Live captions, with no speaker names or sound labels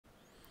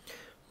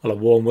Well, a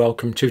warm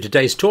welcome to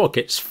today's talk.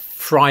 It's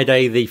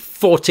Friday the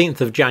 14th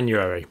of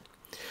January.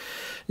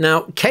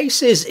 Now,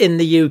 cases in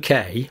the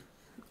UK,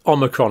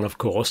 Omicron of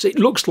course, it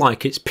looks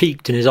like it's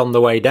peaked and is on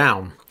the way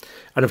down.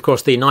 And of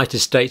course the United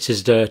States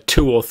is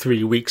 2 or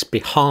 3 weeks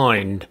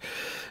behind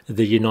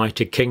the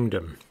United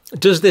Kingdom.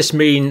 Does this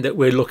mean that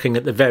we're looking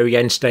at the very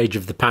end stage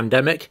of the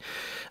pandemic?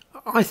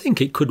 I think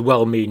it could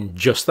well mean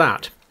just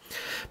that.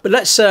 But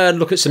let's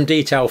look at some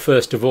detail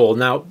first of all.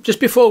 Now, just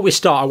before we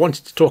start, I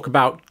wanted to talk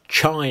about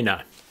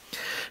China.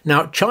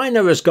 Now,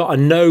 China has got a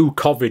no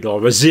COVID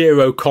or a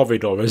zero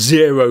COVID or a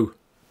zero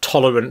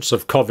tolerance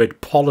of COVID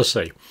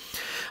policy.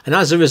 And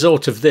as a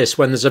result of this,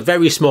 when there's a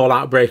very small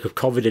outbreak of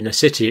COVID in a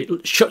city,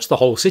 it shuts the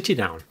whole city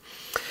down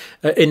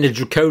in a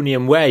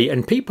draconian way.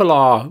 And people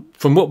are,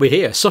 from what we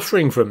hear,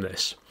 suffering from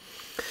this.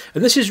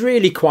 And this is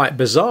really quite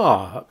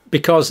bizarre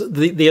because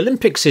the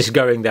Olympics is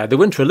going there. The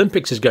Winter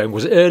Olympics is going,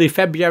 was it early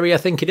February, I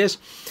think it is.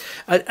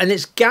 And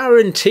it's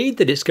guaranteed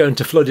that it's going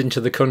to flood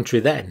into the country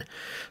then.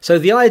 So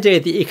the idea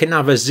that you can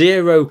have a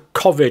zero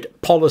COVID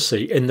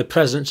policy in the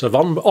presence of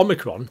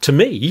Omicron, to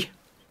me,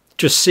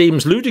 just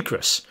seems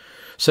ludicrous.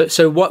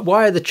 So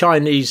why are the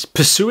Chinese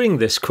pursuing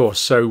this course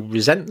so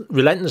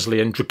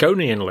relentlessly and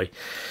draconianly?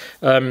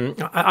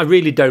 I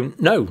really don't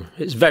know.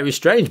 It's very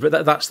strange,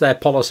 but that's their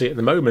policy at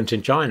the moment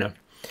in China.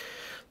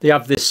 They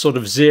have this sort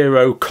of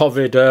zero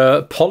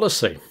COVID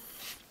policy.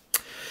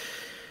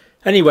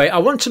 Anyway, I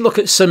want to look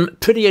at some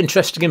pretty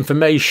interesting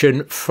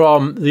information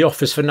from the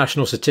Office for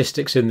National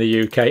Statistics in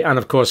the UK and,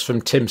 of course,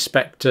 from Tim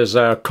Spector's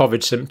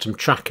COVID symptom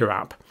tracker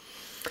app.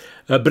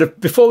 But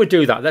before we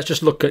do that, let's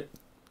just look at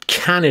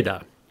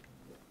Canada.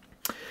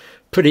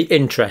 Pretty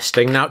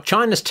interesting. Now,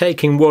 China's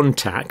taking one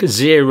tack,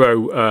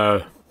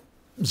 zero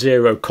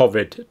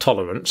COVID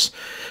tolerance.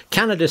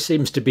 Canada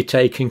seems to be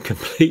taking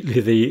completely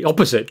the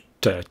opposite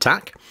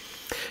tack.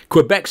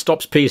 Quebec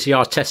stops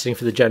PCR testing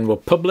for the general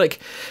public.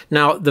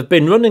 Now, they've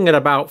been running at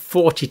about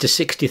 40 to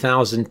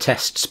 60,000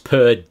 tests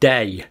per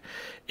day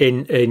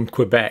in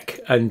Quebec,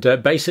 and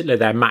basically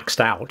they're maxed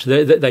out.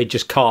 They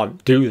just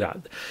can't do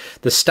that.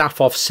 The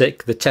staff off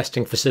sick, the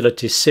testing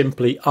facilities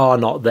simply are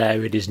not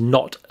there. It is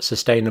not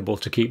sustainable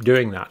to keep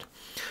doing that.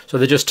 So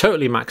they're just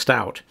totally maxed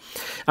out.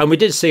 And we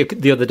did see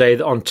the other day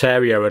that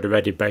Ontario had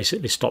already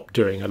basically stopped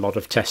doing a lot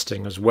of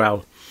testing as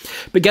well.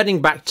 But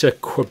getting back to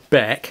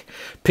Quebec,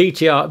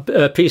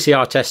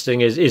 PCR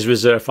testing is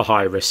reserved for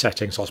high-risk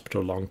settings,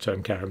 hospital,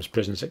 long-term care homes,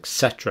 prisons,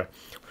 etc.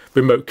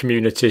 Remote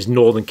communities,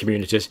 northern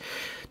communities.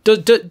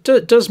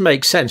 Does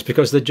make sense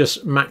because they're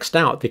just maxed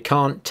out. They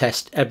can't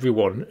test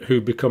everyone who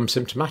becomes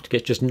symptomatic.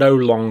 It's just no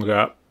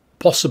longer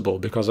possible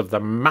because of the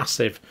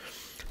massive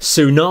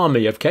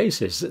tsunami of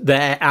cases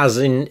there, as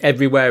in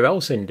everywhere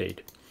else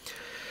indeed.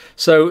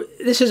 So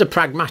this is a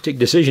pragmatic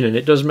decision and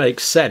it does make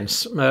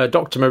sense.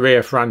 Dr.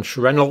 Maria Franch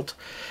Raynault,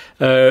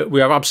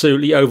 we are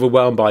absolutely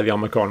overwhelmed by the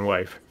Omicron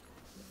wave.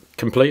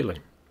 Completely.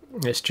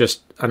 It's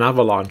just an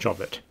avalanche of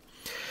it.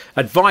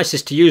 Advice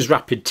is to use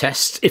rapid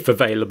tests if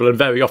available, and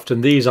very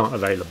often these aren't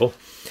available,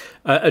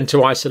 and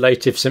to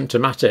isolate if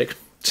symptomatic.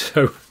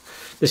 So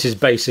this is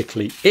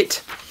basically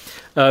it.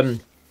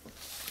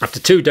 After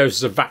 2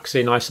 doses of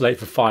vaccine, isolate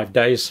for 5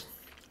 days.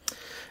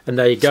 And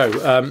there you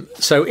go.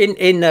 So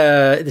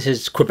this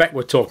is Quebec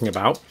we're talking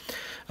about.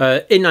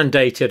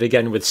 Inundated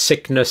again with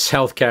sickness,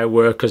 healthcare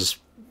workers,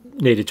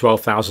 nearly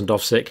 12,000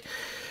 off sick.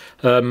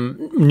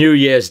 New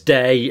Year's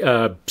Day,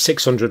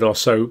 600 or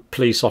so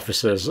police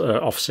officers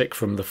off sick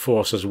from the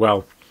force as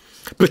well.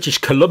 British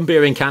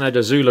Columbia in Canada,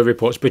 Zuher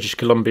reports British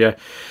Columbia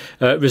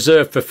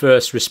reserved for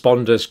first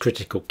responders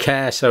critical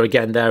care. So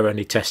again, they're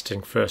only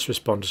testing first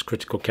responders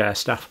critical care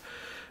staff.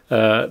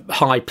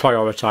 High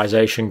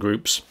prioritisation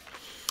groups.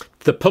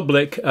 The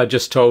public are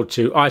just told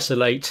to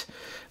isolate,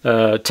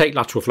 take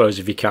lateral flows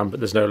if you can, but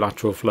there's no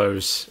lateral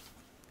flows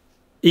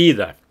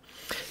either.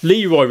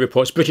 Leroy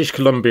reports British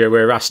Columbia,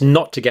 we're asked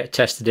not to get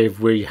tested if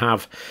we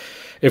have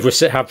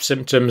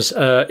symptoms,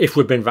 if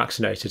we've been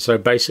vaccinated. So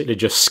basically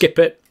just skip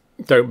it,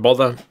 don't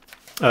bother,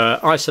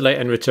 isolate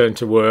and return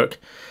to work,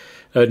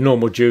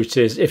 normal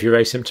duties if you're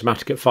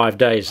asymptomatic at 5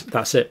 days,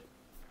 that's it.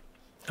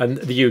 And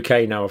the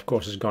UK now, of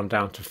course, has gone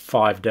down to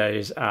 5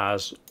 days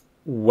as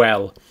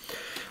well.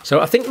 So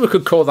I think we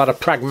could call that a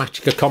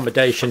pragmatic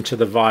accommodation to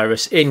the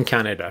virus in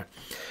Canada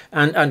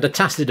and a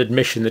tacit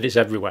admission that it's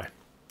everywhere.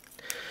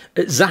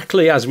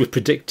 Exactly as we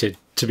predicted,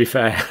 to be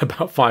fair,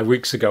 about 5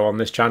 weeks ago on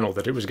this channel,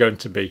 that it was going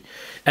to be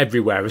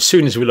everywhere. As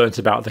soon as we learnt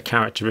about the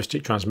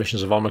characteristic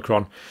transmissions of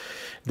Omicron,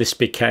 this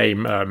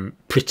became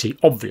pretty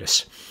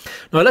obvious.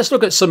 Now let's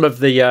look at some of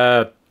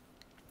the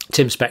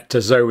Tim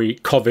Spector Zoe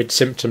COVID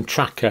symptom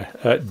tracker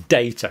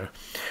data,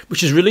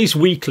 which is released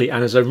weekly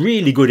and is a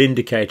really good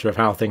indicator of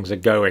how things are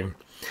going.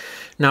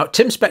 Now,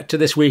 Tim Spector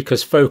this week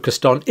has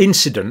focused on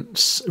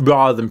incidence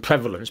rather than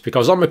prevalence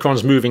because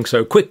Omicron's moving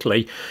so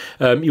quickly.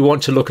 You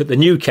want to look at the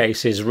new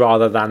cases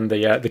rather than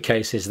the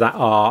cases that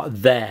are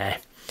there.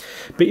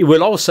 But it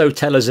will also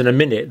tell us in a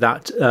minute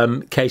that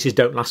cases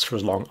don't last for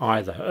as long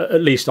either,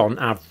 at least on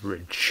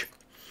average.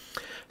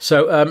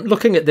 So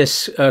looking at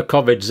this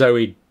COVID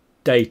Zoe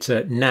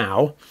data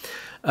now,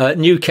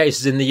 New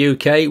cases in the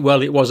UK,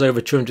 well, it was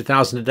over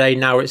 200,000 a day.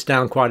 Now it's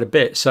down quite a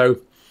bit. So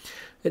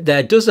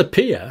there does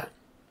appear,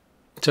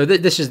 so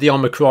this is the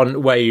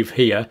Omicron wave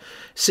here.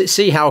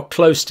 See how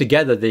close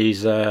together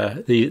these,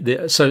 how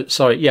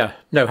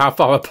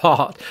far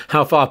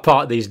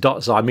apart these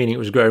dots are, meaning it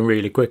was growing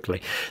really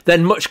quickly.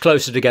 Then much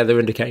closer together,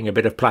 indicating a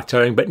bit of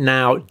plateauing, but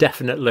now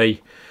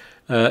definitely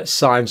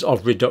signs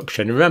of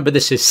reduction. Remember,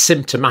 this is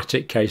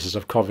symptomatic cases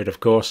of COVID, of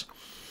course,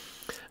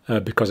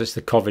 because it's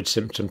the COVID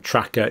symptom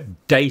tracker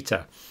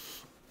data.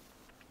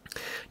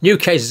 New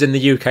cases in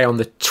the UK on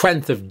the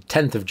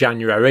 10th of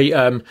January,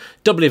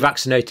 doubly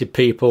vaccinated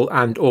people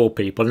and all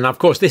people. And of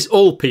course, this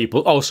all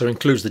people also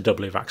includes the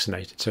doubly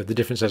vaccinated. So the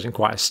difference isn't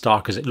quite as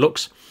stark as it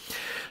looks.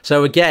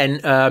 So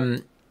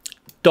again,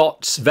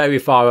 dots very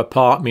far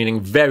apart, meaning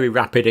very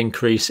rapid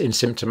increase in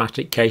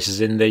symptomatic cases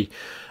in the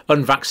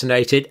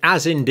unvaccinated,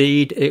 as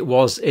indeed it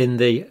was in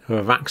the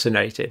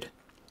vaccinated.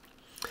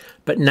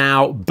 But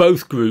now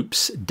both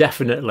groups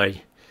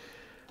definitely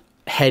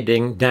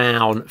heading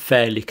down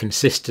fairly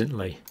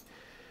consistently.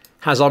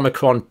 Has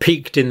Omicron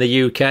peaked in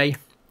the UK?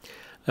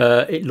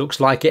 It looks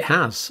like it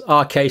has.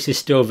 Our case is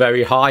still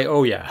very high.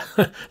 Oh yeah,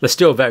 they're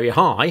still very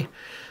high,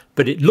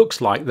 but it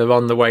looks like they're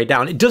on the way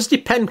down. It does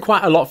depend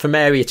quite a lot from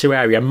area to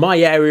area. My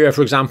area,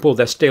 for example,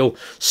 they're still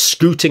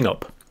scooting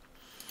up.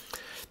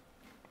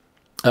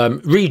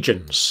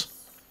 Regions.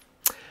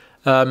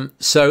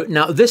 So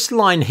now this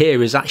line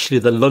here is actually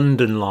the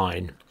London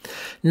line.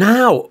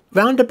 Now,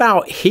 round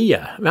about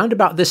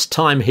this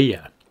time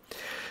here,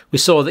 we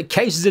saw that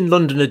cases in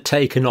London had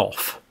taken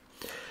off,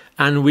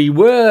 and we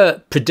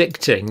were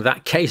predicting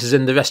that cases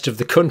in the rest of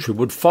the country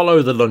would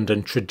follow the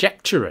London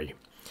trajectory.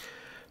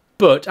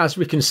 But as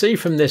we can see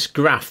from this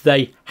graph,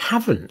 they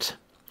haven't.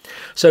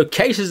 So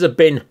cases have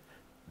been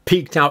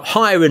peaked out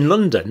higher in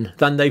London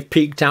than they've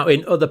peaked out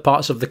in other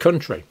parts of the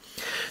country.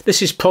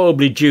 This is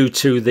probably due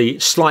to the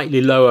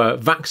slightly lower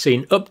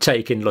vaccine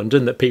uptake in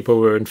London, that people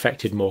were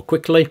infected more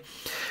quickly.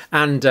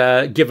 And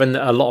given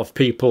that a lot of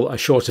people are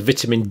short of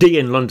vitamin D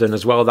in London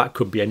as well, that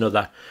could be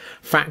another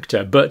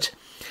factor. But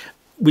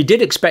we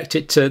did expect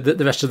it to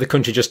the rest of the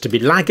country just to be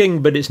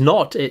lagging, but it's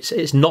not.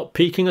 It's not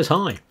peaking as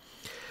high.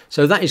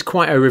 So that is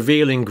quite a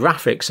revealing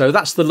graphic. So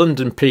that's the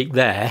London peak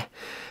there.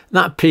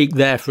 That peak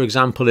there, for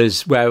example,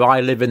 is where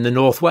I live in the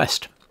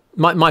northwest.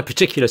 My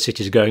particular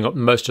city is going up,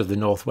 most of the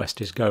northwest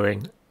is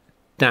going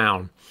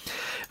down.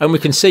 And we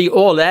can see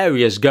all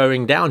areas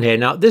going down here.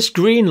 Now, this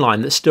green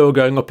line that's still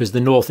going up is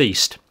the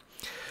northeast.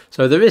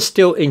 So there is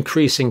still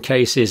increasing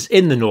cases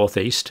in the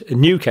northeast,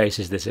 new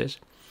cases this is.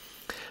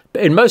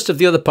 But in most of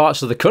the other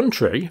parts of the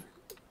country,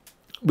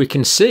 we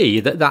can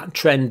see that that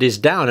trend is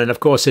down. And of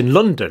course, in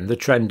London, the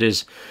trend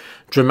is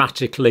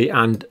dramatically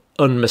and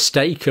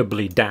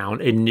unmistakably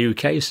down in new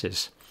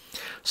cases.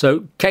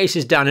 So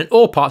cases down in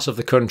all parts of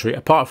the country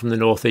apart from the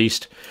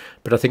northeast,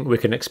 but I think we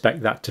can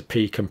expect that to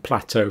peak and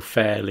plateau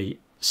fairly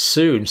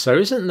soon. So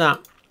isn't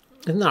that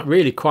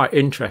really quite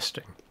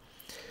interesting?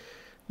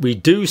 We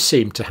do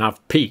seem to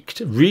have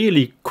peaked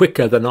really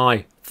quicker than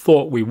I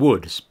thought we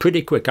would. It's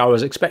pretty quick. I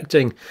was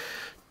expecting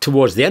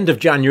towards the end of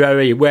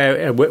January,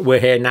 where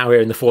we're here now,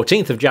 here in the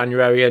 14th of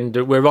January, and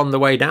we're on the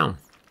way down.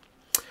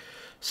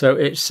 So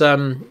it's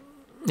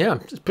yeah,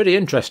 it's pretty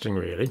interesting,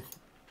 really.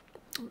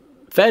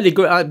 Fairly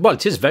good. Well,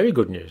 it is very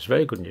good news.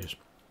 Very good news.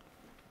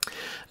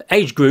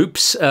 Age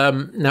groups,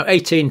 now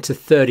 18 to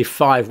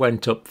 35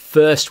 went up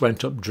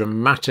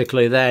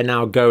dramatically. They're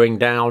now going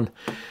down.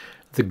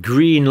 The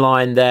green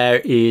line there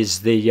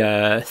is the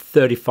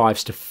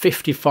 35s to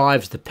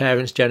 55s, the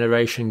parents'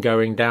 generation,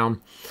 going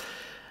down.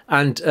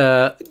 And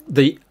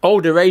the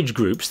older age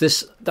groups,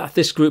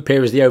 this group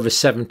here is the over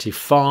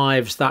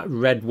 75s. That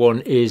red one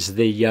is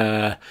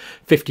the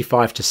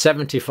 55 to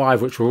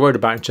 75, which we're worried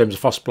about in terms of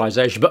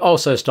hospitalisation, but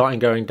also starting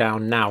going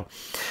down now.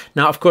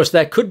 Now, of course,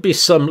 there could be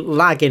some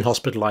lag in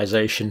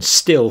hospitalisation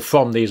still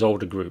from these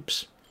older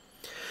groups.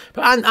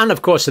 And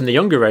of course, in the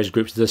younger age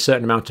groups, there's a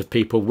certain amount of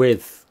people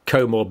with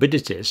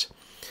comorbidities.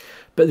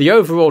 But the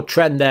overall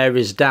trend there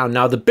is down.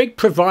 Now, the big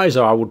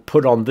proviso I would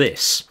put on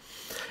this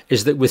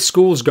is that with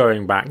schools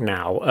going back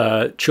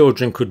now,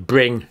 children could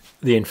bring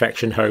the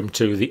infection home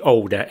to the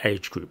older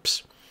age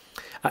groups.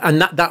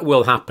 And that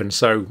will happen.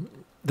 So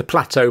the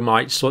plateau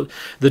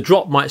the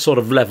drop might sort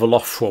of level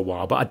off for a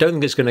while, but I don't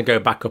think it's going to go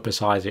back up as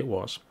high as it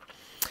was.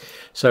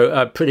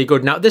 So pretty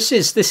good. Now, this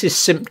is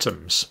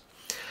symptoms.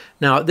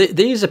 Now,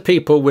 these are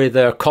people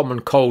with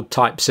common cold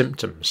type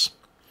symptoms.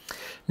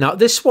 Now,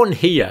 this one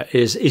here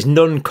is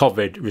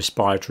non-COVID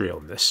respiratory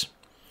illness.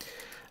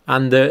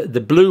 And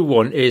the blue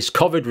one is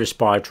COVID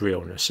respiratory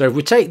illness. So if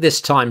we take this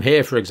time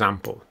here, for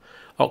example,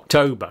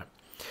 October,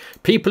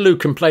 people who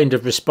complained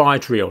of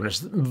respiratory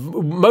illness,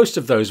 most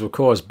of those were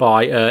caused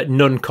by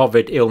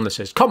non-COVID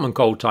illnesses, common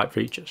cold type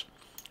features,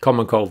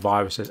 common cold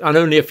viruses, and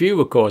only a few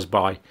were caused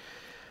by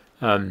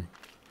SARS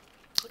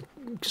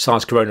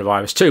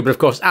coronavirus too. But of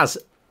course, as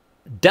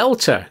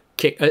Delta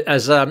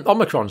as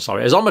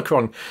Delta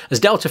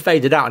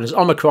faded out and as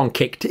Omicron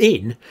kicked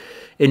in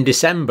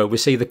December, we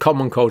see the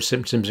common cold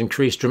symptoms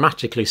increase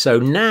dramatically. So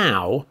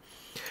now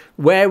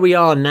where we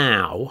are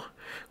now,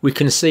 we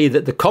can see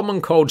that the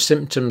common cold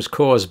symptoms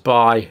caused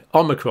by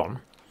Omicron,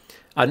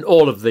 and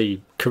all of the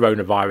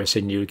coronavirus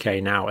in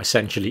UK now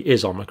essentially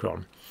is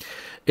Omicron,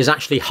 is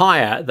actually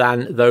higher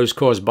than those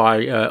caused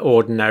by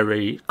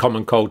ordinary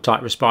common cold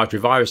type respiratory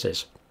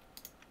viruses.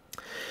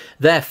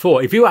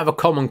 Therefore, if you have a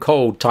common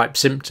cold type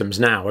symptoms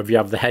now, if you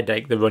have the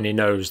headache, the runny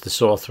nose, the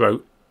sore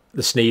throat,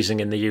 the sneezing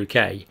in the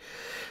UK,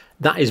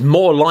 that is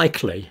more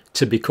likely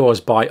to be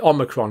caused by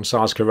Omicron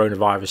SARS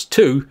coronavirus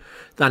 2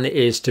 than it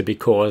is to be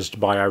caused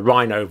by a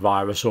Raynault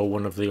virus or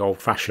one of the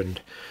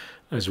old-fashioned,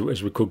 as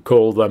we could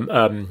call them,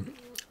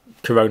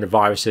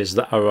 coronaviruses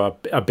that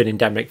have been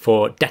endemic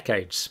for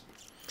decades.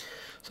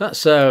 So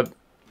that's,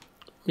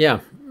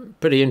 yeah,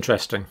 pretty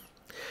interesting.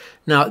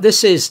 Now,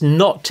 this is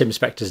not Tim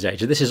Spector's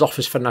data. This is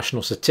Office for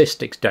National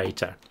Statistics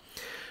data.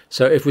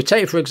 So if we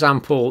take, for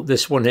example,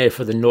 this one here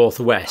for the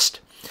Northwest,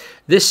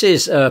 this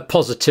is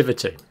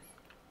positivity.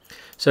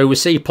 So we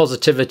see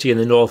positivity in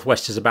the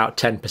Northwest is about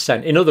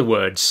 10%. In other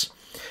words,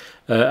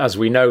 as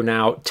we know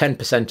now,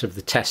 10% of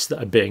the tests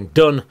that are being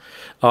done,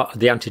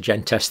 the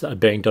antigen tests that are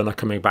being done, are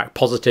coming back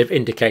positive,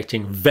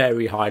 indicating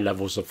very high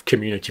levels of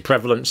community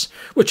prevalence,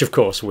 which of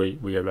course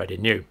we already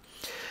knew.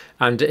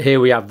 And here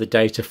we have the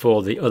data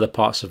for the other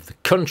parts of the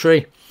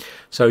country.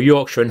 So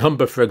Yorkshire and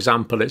Humber, for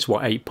example, it's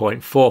what,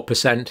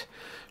 8.4%.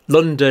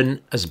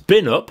 London has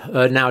been up,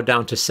 now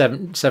down to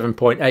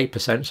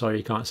 7.8%. Sorry,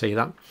 you can't see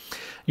that.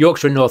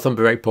 Yorkshire and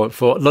Northumber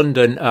 8.4.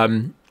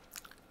 London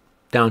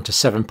down to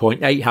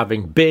 7.8,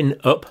 having been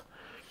up.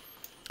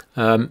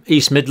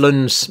 East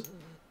Midlands,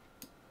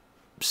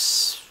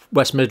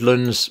 West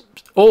Midlands,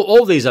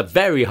 all these are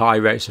very high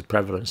rates of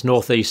prevalence.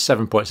 Northeast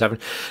 7.7.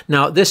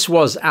 Now this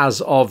was as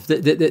of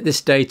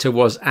this data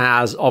was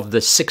as of the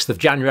 6th of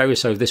January,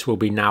 so this will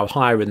be now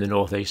higher in the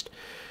Northeast.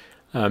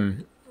 But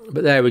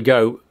there we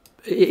go.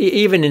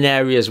 Even in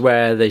areas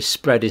where the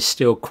spread is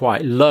still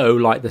quite low,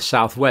 like the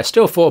Southwest,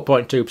 still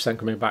 4.2%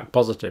 coming back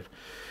positive.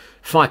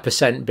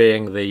 5%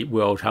 being the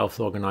World Health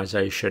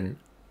Organization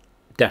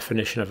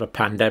definition of a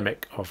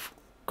pandemic, of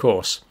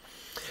course.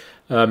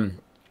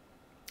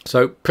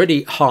 So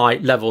pretty high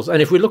levels. And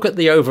if we look at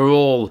the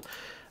overall,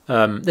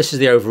 this is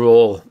the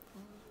overall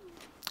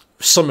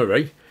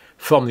summary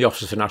from the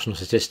Office for National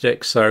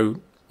Statistics. So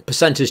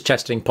percentage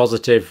testing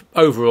positive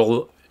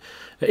overall,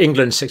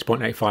 England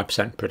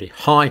 6.85%, pretty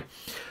high.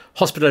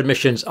 Hospital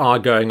admissions are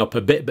going up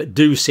a bit, but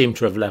do seem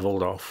to have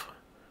levelled off,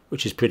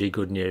 which is pretty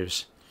good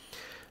news.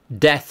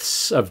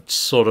 Deaths have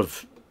sort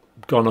of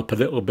gone up a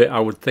little bit, I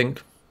would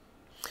think.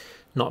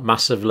 Not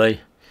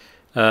massively.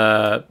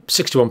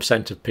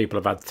 61% of people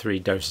have had 3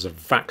 doses of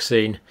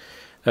vaccine.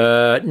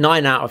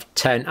 9 out of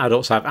 10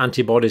 adults have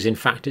antibodies. In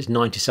fact, it's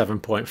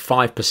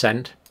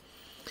 97.5%.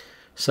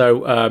 So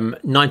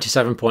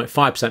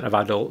 97.5% of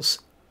adults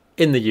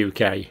in the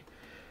UK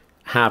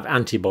have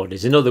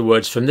antibodies. In other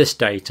words, from this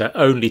data,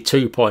 only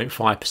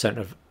 2.5%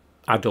 of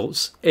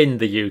adults in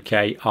the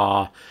UK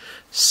are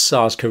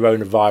SARS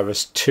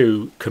coronavirus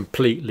 2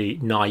 completely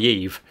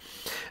naive.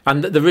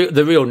 And the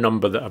real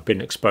number that have been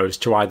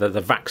exposed to either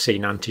the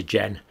vaccine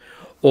antigen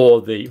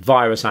or the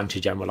virus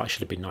antigen will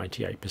actually be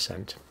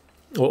 98%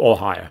 or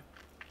higher.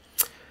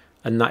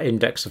 And that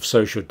index of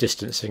social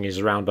distancing is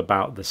around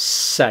about the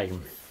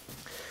same.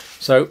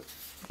 So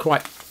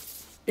quite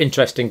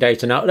interesting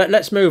data. Now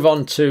let's move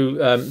on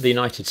to the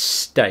United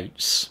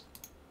States.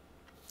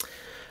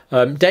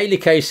 Daily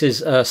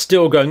cases are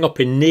still going up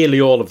in nearly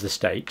all of the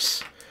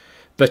states.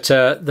 But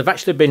they've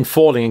actually been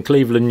falling in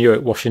Cleveland, New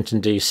York, Washington,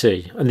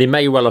 D.C. And they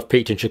may well have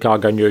peaked in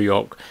Chicago, New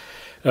York,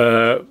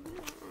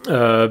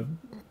 Puerto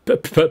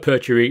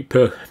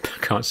Rico,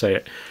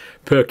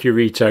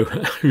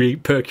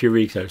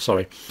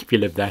 sorry, if you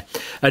live there,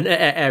 and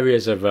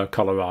areas of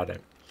Colorado.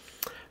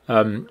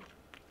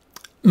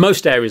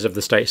 Most areas of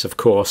the states, of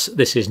course,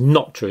 this is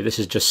not true. This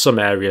is just some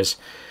areas.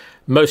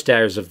 Most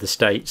areas of the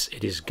states,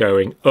 it is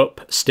going up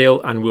still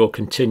and will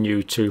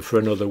continue to for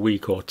another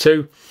week or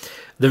two.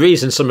 The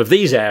reason some of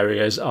these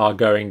areas are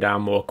going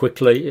down more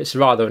quickly, it's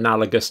rather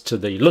analogous to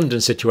the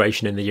London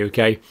situation in the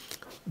UK.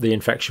 The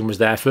infection was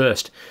there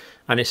first,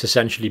 and it's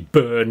essentially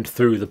burned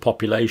through the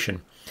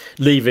population,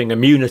 leaving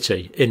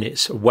immunity in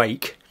its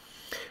wake.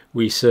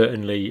 We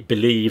certainly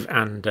believe,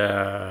 and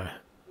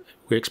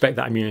we expect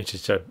that immunity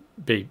to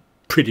be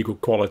pretty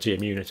good quality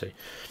immunity.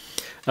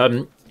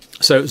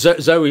 So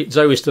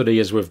Zoe study,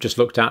 as we've just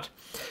looked at,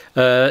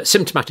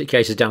 symptomatic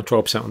cases down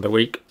 12% on the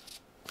week.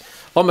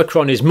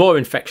 Omicron is more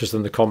infectious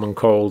than the common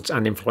colds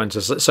and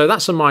influenzas. So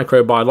that's a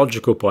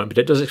microbiological point, but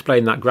it does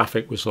explain that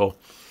graphic we saw.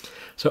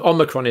 So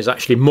Omicron is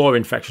actually more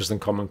infectious than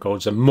common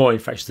colds and more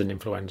infectious than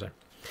influenza.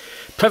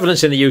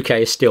 Prevalence in the UK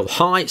is still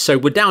high, so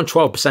we're down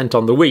 12%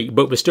 on the week,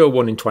 but we're still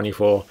 1 in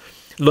 24.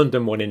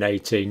 London 1 in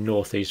 18,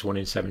 North East 1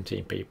 in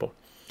 17 people.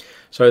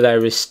 So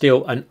there is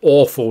still an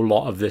awful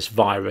lot of this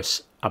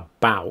virus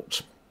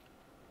about.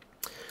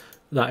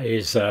 That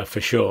is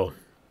for sure.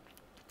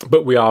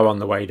 But we are on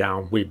the way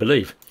down, we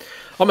believe.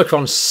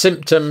 Omicron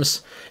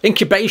symptoms,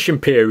 incubation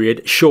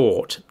period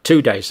short,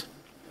 2 days.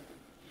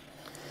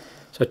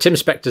 So Tim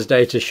Spector's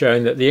data is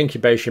showing that the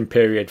incubation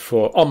period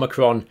for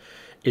Omicron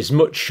is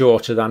much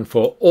shorter than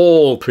for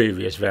all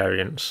previous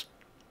variants.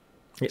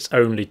 It's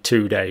only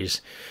 2 days.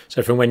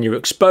 So from when you're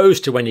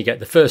exposed to when you get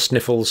the first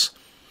sniffles,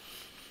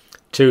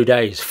 2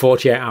 days,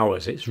 48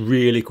 hours. It's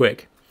really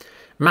quick.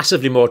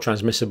 Massively more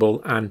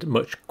transmissible and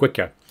much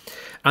quicker.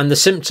 And the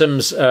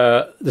symptoms,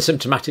 the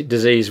symptomatic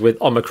disease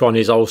with Omicron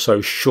is also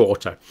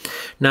shorter.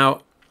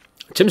 Now,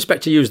 Tim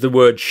Spector used the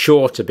word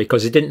shorter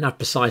because he didn't have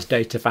precise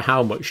data for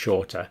how much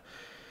shorter.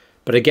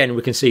 But again,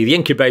 we can see the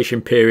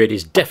incubation period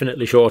is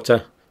definitely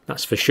shorter.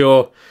 That's for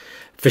sure.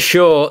 For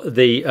sure,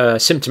 the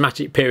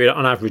symptomatic period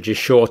on average is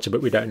shorter,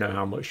 but we don't know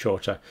how much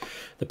shorter.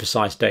 The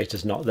precise data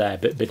is not there,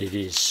 but it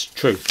is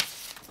true.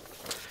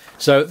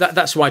 So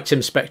that's why Tim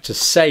Spector's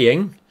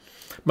saying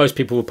most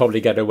people will probably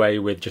get away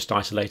with just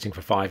isolating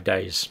for 5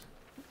 days.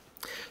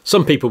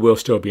 Some people will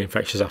still be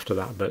infectious after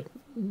that, but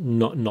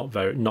not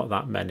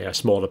that many, a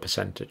smaller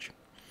percentage.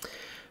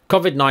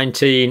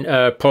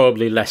 COVID-19,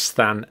 probably less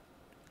than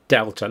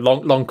Delta,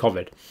 long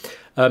COVID.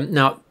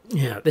 Now,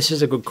 yeah, this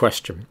is a good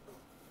question.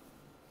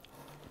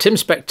 Tim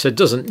Spector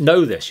doesn't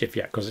know this yet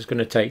because it's going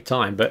to take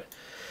time, but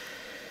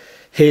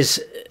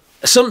his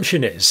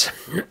assumption is,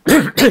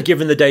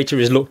 given the data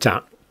is looked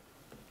at,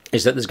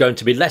 is that there's going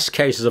to be less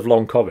cases of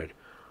long COVID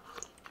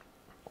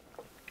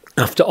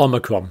after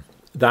Omicron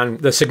than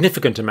the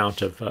significant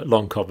amount of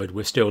long COVID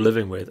we're still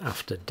living with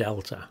after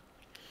Delta.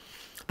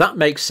 That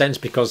makes sense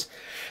because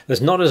there's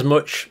not as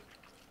much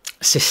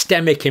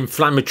systemic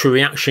inflammatory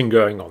reaction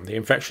going on. The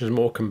infection is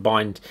more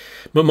confined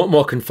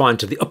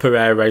to the upper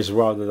airways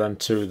rather than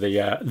to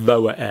the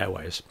lower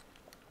airways.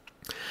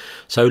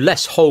 So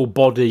less whole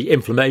body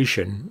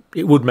inflammation.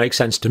 It would make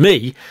sense to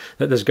me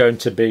that there's going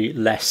to be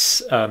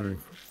less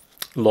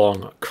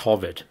long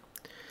COVID.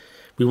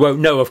 We won't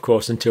know, of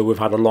course, until we've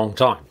had a long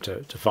time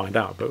to find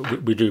out,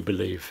 but we do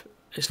believe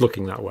it's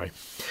looking that way.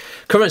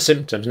 Current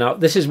symptoms. Now,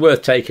 this is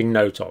worth taking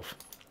note of.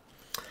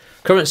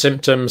 Current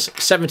symptoms,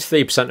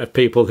 73% of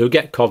people who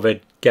get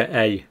COVID get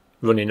a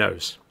runny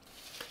nose.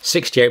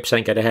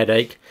 68% get a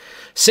headache.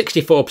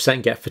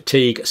 64% get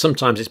fatigue.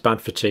 Sometimes it's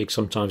bad fatigue,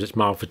 sometimes it's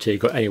mild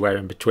fatigue, or anywhere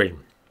in between.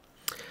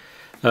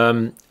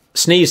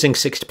 Sneezing,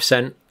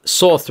 60%.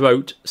 Sore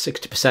throat,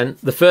 60%.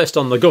 The first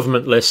on the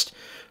government list,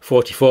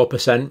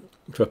 44%.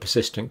 For a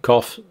persistent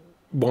cough.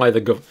 Why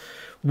the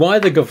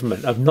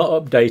government have not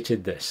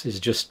updated this is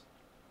just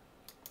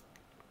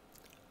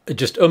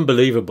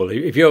unbelievable.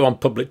 If you're on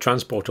public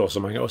transport or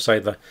something, it'll say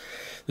the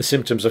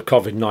symptoms of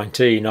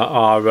COVID-19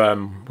 are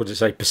what does it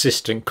say,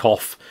 persistent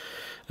cough,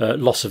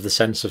 loss of the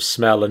sense of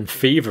smell and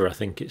fever, I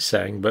think it's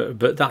saying,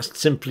 but that's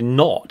simply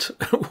not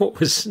what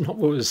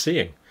we're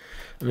seeing.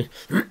 I mean,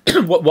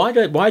 why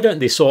don't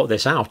they sort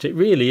this out? It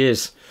really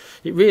is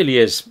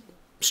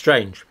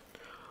strange.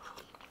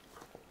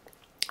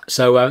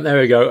 So there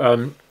we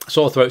go.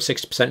 Sore throat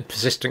 60%,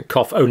 persistent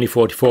cough only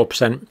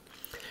 44%,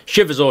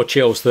 shivers or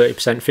chills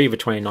 30%, fever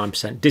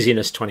 29%,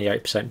 dizziness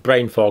 28%,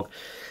 brain fog,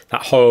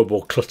 that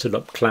horrible cluttered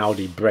up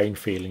cloudy brain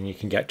feeling you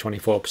can get,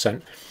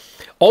 24%,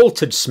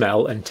 altered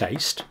smell and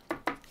taste,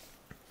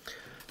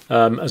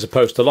 as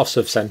opposed to loss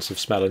of sense of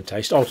smell and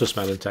taste, altered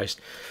smell and taste,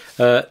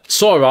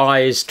 sore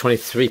eyes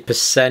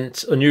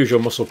 23%, unusual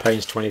muscle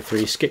pains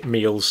 23%, skip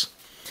meals,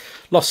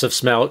 loss of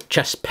smell,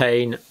 chest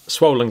pain,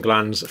 swollen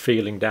glands,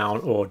 feeling down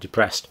or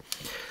depressed.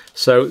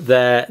 So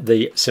they're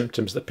the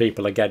symptoms that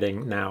people are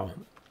getting now,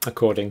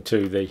 according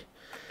to the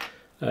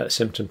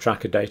symptom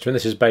tracker data. And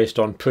this is based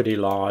on pretty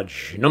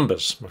large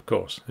numbers, of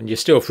course. And you're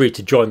still free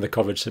to join the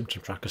COVID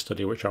symptom tracker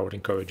study, which I would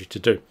encourage you to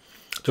do.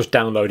 Just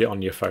download it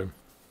on your phone.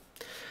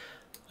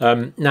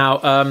 Now,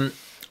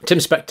 Tim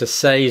Spector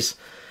says,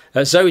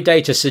 Zoe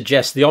data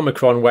suggests the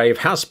Omicron wave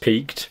has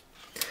peaked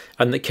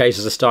and that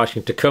cases are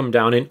starting to come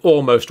down in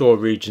almost all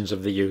regions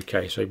of the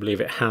UK. So I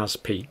believe it has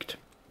peaked.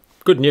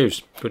 Good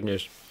news, good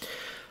news.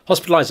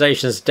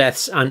 Hospitalisations,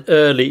 deaths and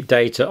early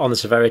data on the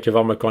severity of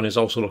Omicron is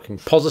also looking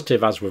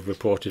positive, as we've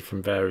reported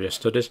from various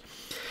studies.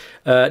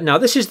 Now,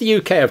 this is the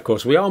UK, of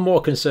course. We are more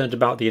concerned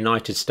about the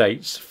United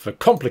States for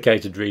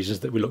complicated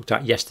reasons that we looked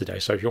at yesterday.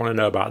 So if you want to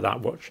know about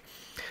that, watch.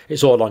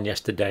 It's all on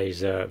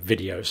yesterday's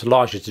video. It's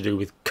largely to do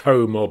with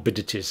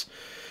comorbidities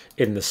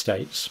in the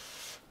States.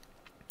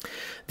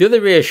 The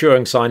other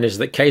reassuring sign is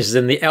that cases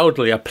in the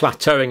elderly are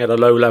plateauing at a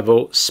low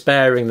level,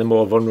 sparing the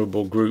more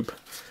vulnerable group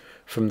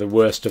from the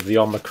worst of the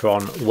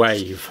Omicron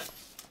wave.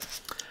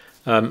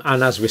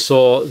 And as we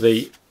saw,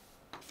 the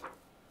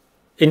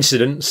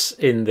incidence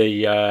in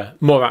the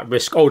more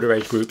at-risk older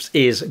age groups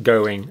is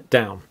going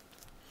down.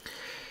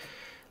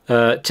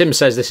 Tim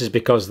says this is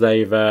because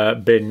they've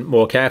been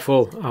more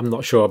careful. I'm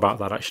not sure about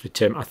that, actually,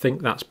 Tim. I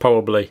think that's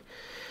probably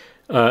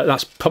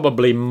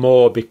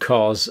more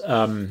because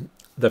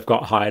they've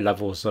got high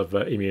levels of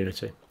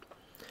immunity.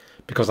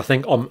 Because I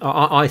think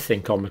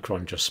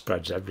Omicron just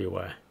spreads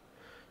everywhere.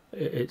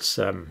 It's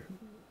I'm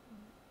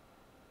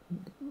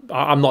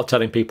not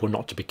telling people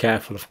not to be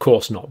careful, of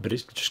course not, but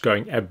it's just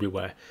going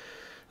everywhere.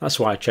 That's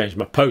why I changed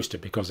my poster,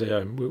 because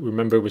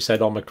remember we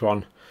said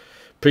Omicron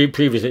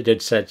previously.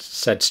 It said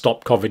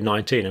stop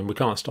COVID-19, and we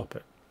can't stop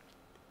it.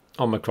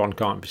 Omicron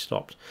can't be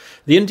stopped.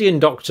 The Indian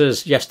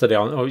doctors yesterday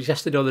or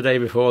the day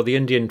before, the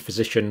Indian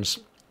physicians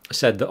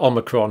said that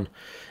Omicron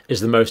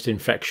is the most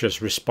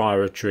infectious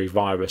respiratory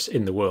virus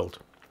in the world.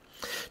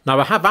 Now,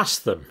 I have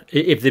asked them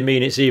if they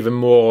mean it's even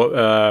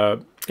more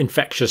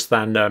infectious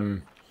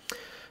than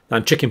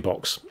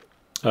chickenpox,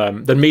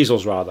 than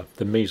measles rather,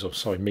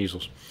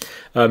 measles.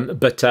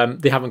 But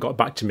they haven't got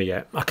back to me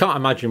yet. I can't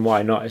imagine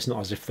why not. It's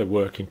not as if they're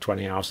working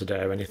 20 hours a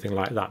day or anything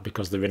like that,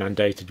 because they're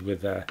inundated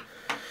with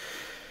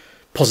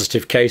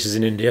positive cases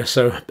in India.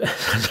 So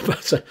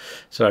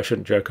I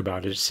shouldn't joke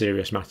about it. It's a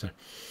serious matter.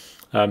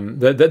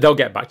 They'll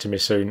get back to me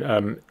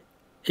soon.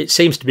 It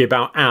seems to be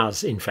about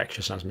as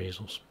infectious as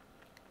measles.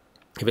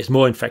 If it's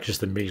more infectious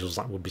than measles,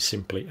 that would be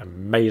simply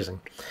amazing.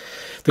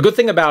 The good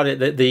thing about it,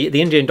 that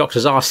the Indian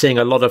doctors are seeing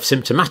a lot of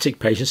symptomatic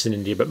patients in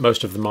India, but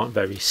most of them aren't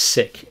very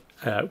sick,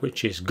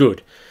 which is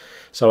good.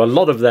 So a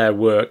lot of their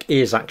work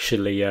is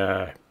actually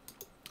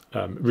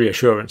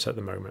reassurance at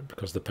the moment,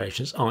 because the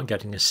patients aren't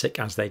getting as sick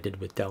as they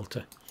did with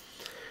Delta,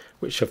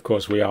 which of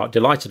course we are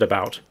delighted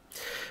about.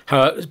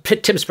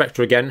 Tim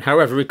Spector again.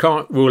 However, we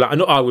can't rule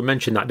out, we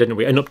mentioned that, didn't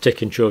we, an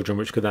uptick in children,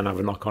 which could then have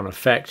a knock-on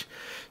effect.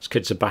 As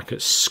kids are back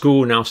at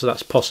school now, so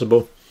that's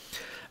possible.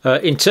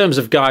 In terms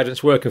of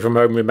guidance, working from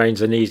home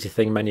remains an easy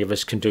thing many of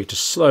us can do to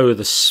slow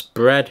the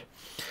spread.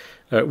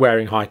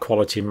 Wearing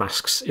high-quality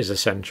masks is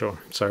essential.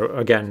 So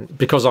again,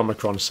 because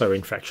Omicron is so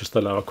infectious,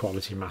 the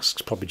lower-quality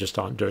masks probably just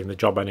aren't doing the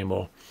job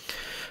anymore.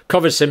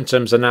 COVID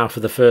symptoms are now,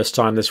 for the first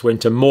time this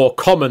winter, more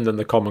common than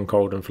the common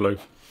cold and flu,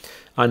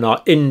 and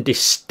are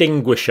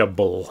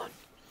indistinguishable.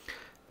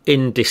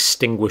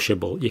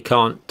 Indistinguishable. You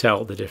can't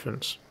tell the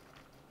difference.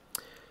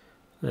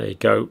 There you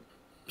go.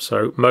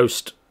 So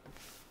most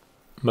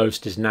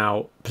is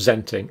now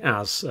presenting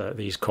as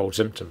these cold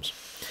symptoms.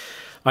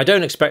 I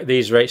don't expect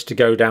these rates to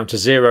go down to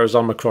zero, as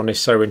Omicron is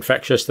so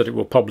infectious that it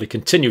will probably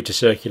continue to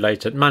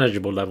circulate at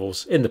manageable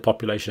levels in the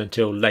population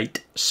until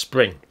late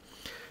spring,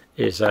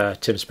 is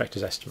Tim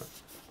Spector's estimate.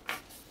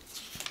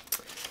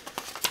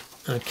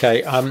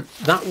 Okay,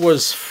 that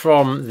was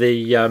from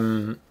the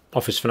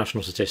Office for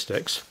National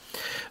Statistics.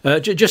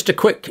 Just a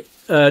quick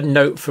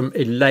note from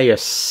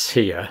Elias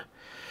here.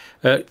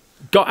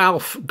 Got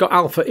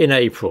alpha in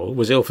April,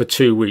 was ill for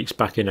 2 weeks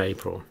back in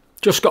April.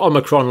 Just got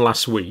Omicron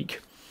last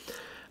week.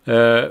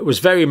 Was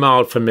very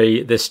mild for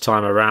me this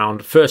time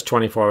around. First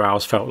 24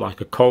 hours felt like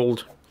a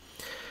cold.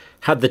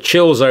 Had the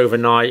chills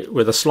overnight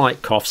with a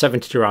slight cough.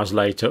 72 hours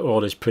later,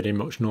 all is pretty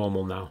much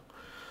normal now.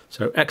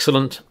 So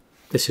excellent.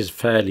 This is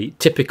fairly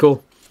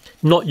typical.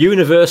 Not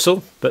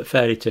universal, but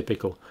fairly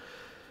typical.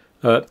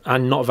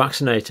 And not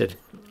vaccinated.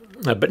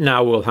 But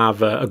now we'll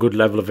have a good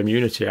level of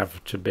immunity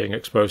after being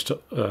exposed to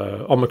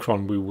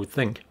Omicron, we would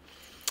think.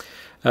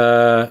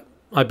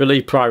 I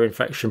believe prior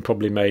infection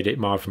probably made it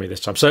mild for me this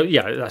time. So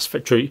yeah, that's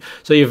true.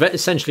 So you've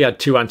essentially had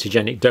two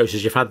antigenic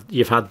doses.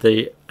 You've had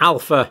the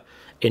alpha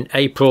in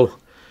April.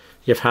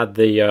 You've had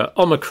the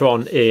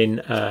Omicron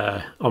in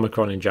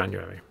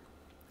January.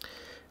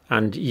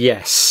 And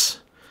yes,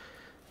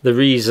 the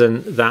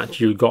reason that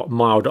you got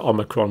mild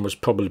Omicron was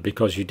probably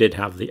because you did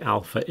have the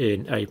alpha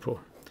in April.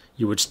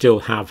 You would still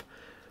have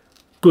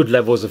good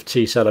levels of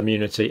T-cell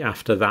immunity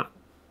after that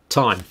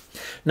time.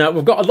 Now,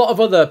 we've got a lot of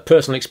other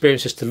personal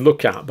experiences to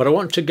look at, but I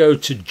want to go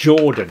to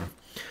Jordan,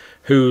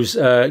 who's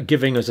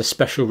giving us a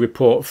special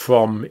report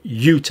from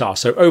Utah.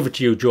 So over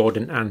to you,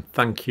 Jordan, and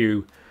thank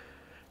you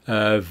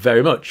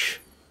very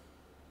much.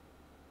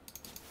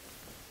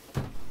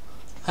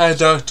 Hi,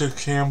 Dr.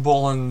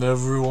 Campbell and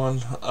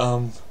everyone.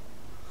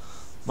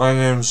 My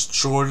name's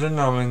Jordan.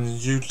 I'm in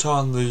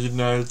Utah in the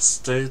United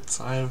States.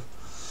 I have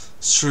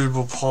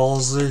cerebral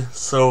palsy,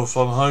 so if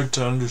I'm hard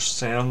to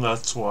understand,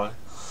 that's why.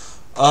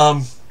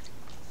 Our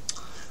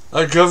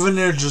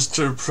governor just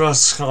did a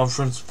press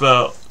conference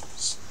about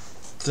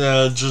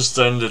just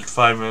ended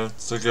 5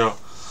 minutes ago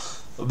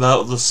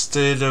about the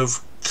state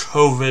of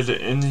COVID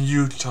in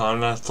Utah,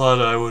 and I thought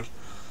I would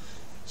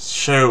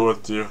share it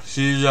with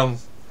you.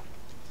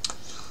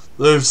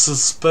 They've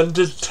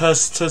suspended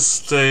Test to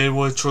Stay,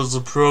 which was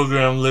a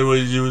program they were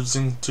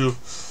using to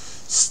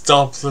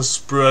stop the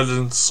spread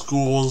in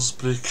schools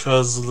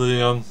because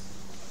the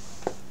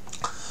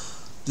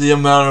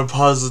amount of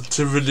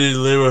positivity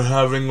they were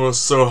having was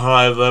so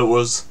high that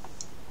was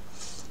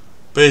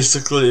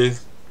basically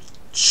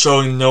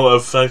showing no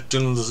effect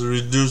in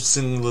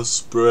reducing the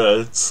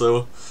spread.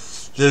 So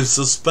they've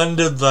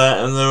suspended that,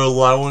 and they're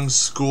allowing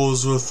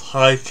schools with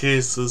high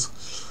cases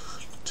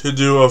to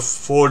do a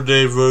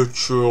 4-day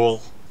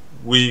virtual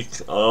week.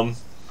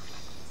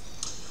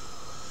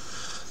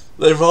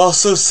 They've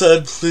also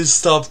said please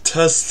stop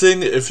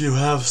testing if you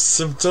have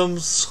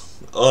symptoms.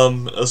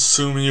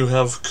 Assume you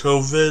have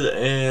COVID,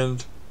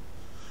 and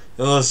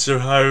unless you're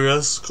high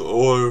risk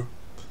or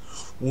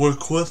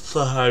work with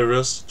the high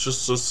risk,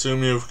 just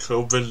assume you have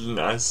COVID and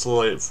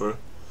isolate for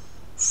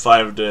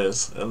 5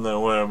 days, and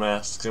then wear a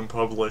mask in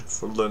public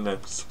for the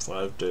next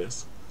 5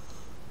 days.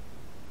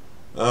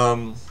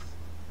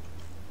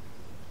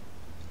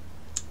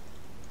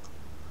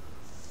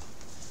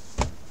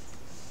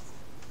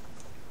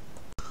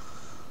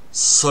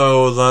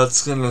 So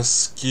that's gonna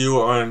skew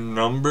our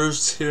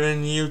numbers here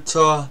in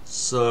Utah.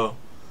 So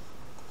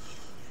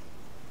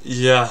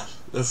yeah,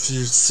 if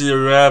you see a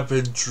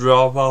rapid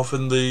drop off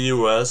in the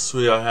US,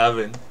 we are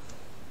having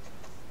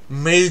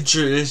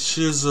major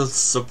issues with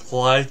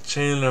supply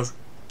chain of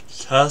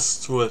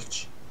tests,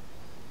 which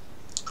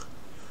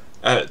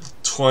at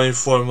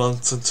 24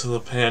 months into the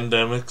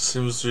pandemic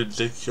seems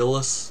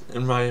ridiculous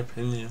in my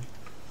opinion.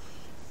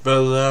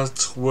 But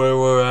that's where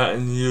we're at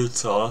in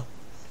Utah.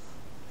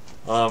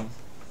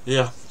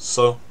 Yeah,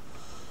 so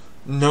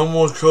no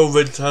more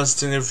COVID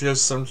testing if you're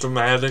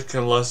symptomatic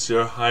unless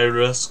you're high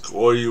risk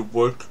or you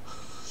work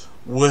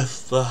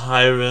with the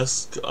high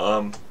risk.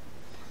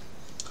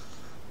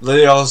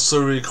 They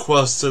also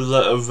requested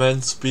that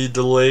events be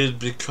delayed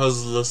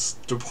because the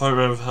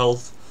Department of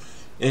Health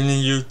in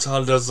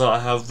Utah does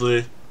not have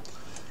the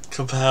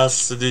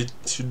capacity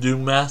to do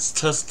mass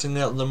testing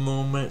at the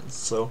moment.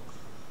 So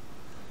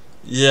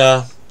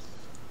yeah,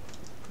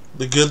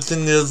 the good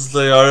thing is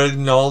they are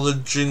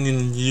acknowledging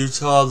in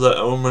Utah that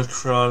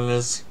Omicron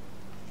is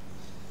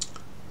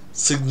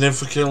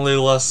significantly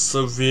less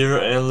severe,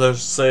 and they're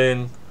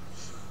saying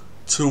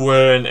to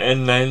wear an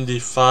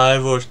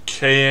N95 or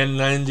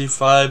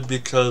KN95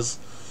 because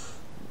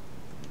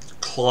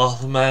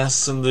cloth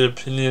masks, in the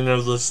opinion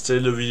of the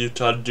state of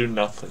Utah, do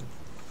nothing.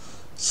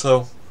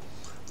 So,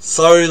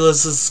 sorry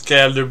this is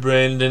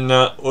scatterbrained and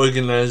not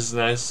organized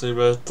nicely,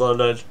 but I thought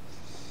I'd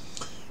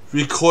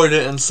record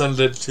it and send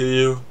it to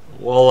you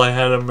while I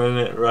had a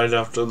minute right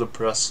after the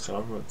press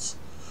conference.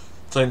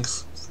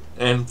 Thanks,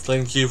 and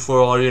thank you for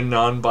all your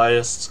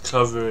non-biased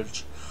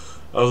coverage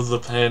of the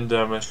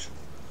pandemic.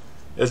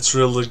 It's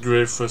really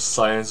great for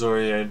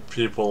science-oriented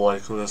people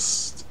like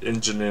this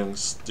engineering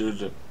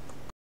student.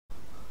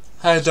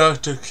 Hi,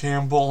 Dr.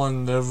 Campbell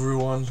and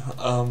everyone.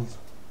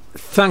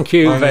 Thank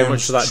you very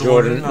much for that,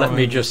 Jordan. Let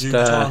me just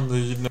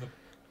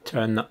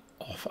turn that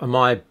off. Am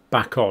I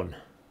back on?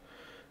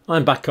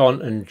 I'm back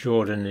on and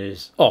Jordan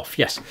is off.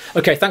 Yes.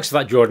 Okay, thanks for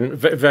that, Jordan.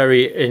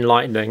 Very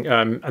enlightening.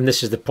 And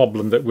this is the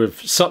problem that we've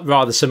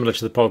rather similar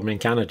to the problem in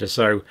Canada.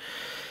 So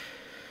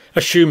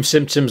assume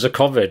symptoms are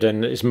COVID,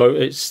 and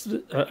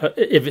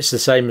if it's the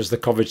same as the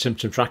COVID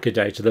symptom tracker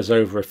data, there's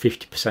over a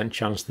 50%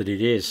 chance that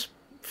it is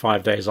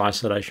 5 days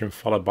isolation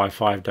followed by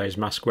 5 days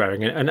mask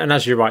wearing. And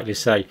as you rightly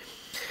say,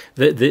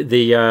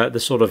 the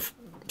sort of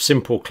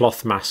simple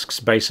cloth masks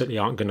basically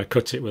aren't going to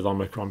cut it with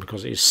Omicron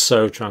because it is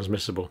so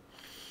transmissible.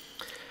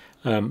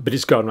 But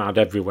it's gone around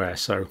everywhere,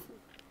 so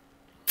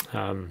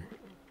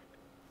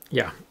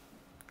yeah,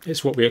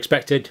 it's what we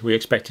expected. We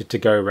expected to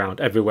go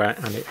around everywhere,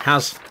 and it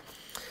has.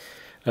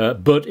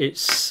 But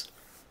it's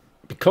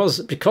because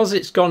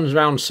it's gone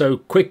around so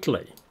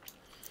quickly.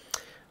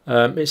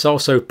 It's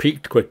also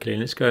peaked quickly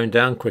and it's going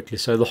down quickly.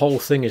 So the whole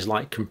thing is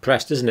like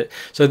compressed, isn't it?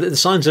 So the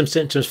signs and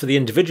symptoms for the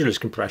individual is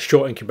compressed.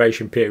 Short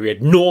incubation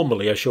period,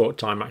 normally a short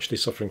time actually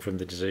suffering from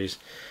the disease.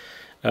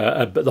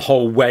 But the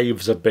whole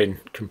waves have been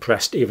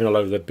compressed, even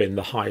though they've been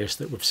the highest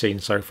that we've seen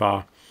so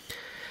far.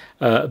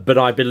 But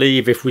I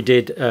believe if we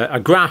did a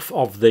graph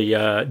of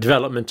the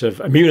development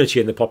of immunity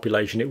in the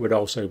population, it would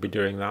also be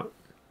doing that.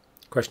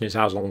 Question is,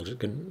 how long is it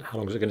going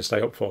to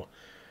stay up for?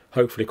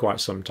 Hopefully quite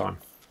some time.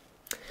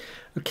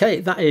 Okay,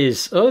 that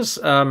is us.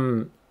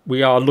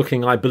 We are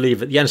looking, I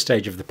believe, at the end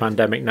stage of the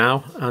pandemic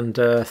now, and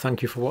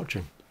thank you for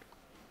watching.